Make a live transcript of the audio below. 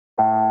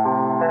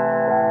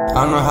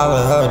I don't know how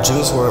the hell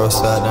Juice WRLD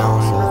sat down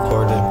when he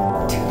recorded.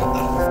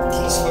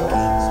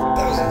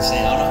 That was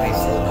insane. I don't know how you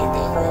feel like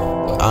that,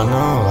 bro. I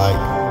know, like,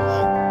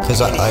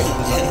 cause I like.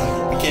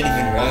 We can't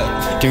even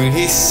rap. Dude,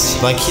 he's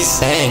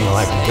saying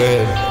like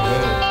good.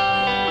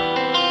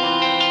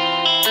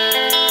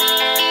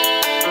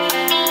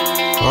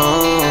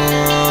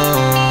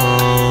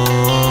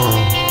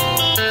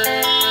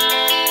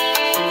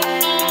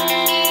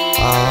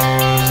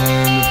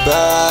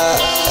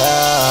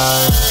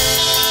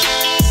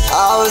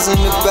 I was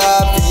in the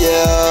bed for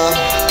you.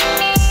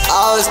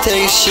 I was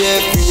taking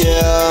shit for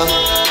you.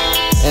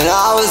 And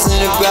I was in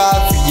the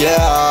bed for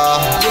you.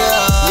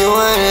 You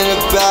weren't in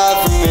the bed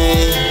for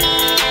me.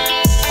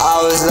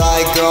 I was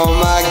like, oh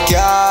my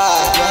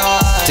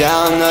god,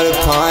 down another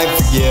pint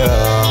for you.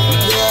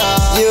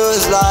 You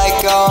was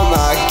like, oh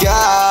my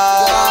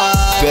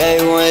god,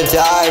 baby, wanna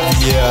die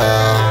for you.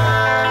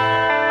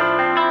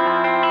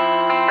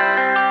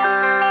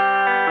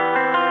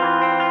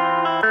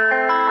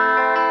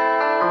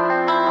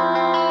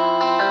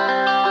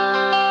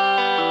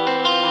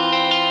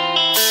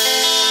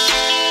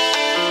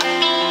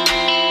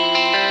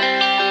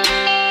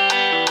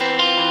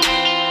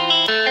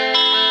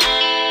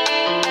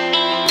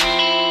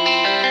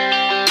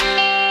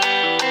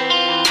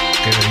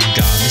 Girl, you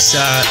got me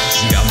sad,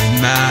 you got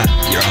me mad.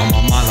 You're on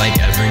my mind like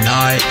every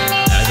night.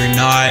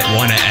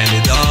 Wanna end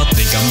it all,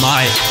 think I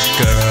might.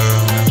 Girl,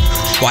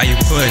 why you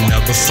putting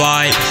up a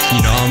fight?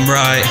 You know I'm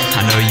right,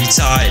 I know you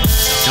tight.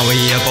 Now we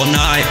up all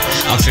night,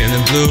 I'm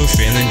feeling blue,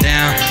 feeling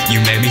down.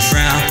 You made me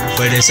frown,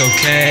 but it's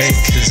okay,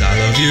 cause I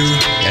love you.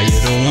 Yeah,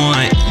 you're the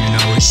one, you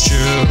know it's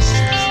true.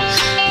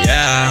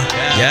 Yeah.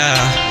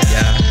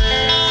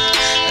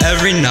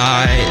 Every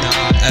night,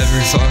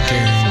 every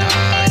fucking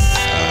night.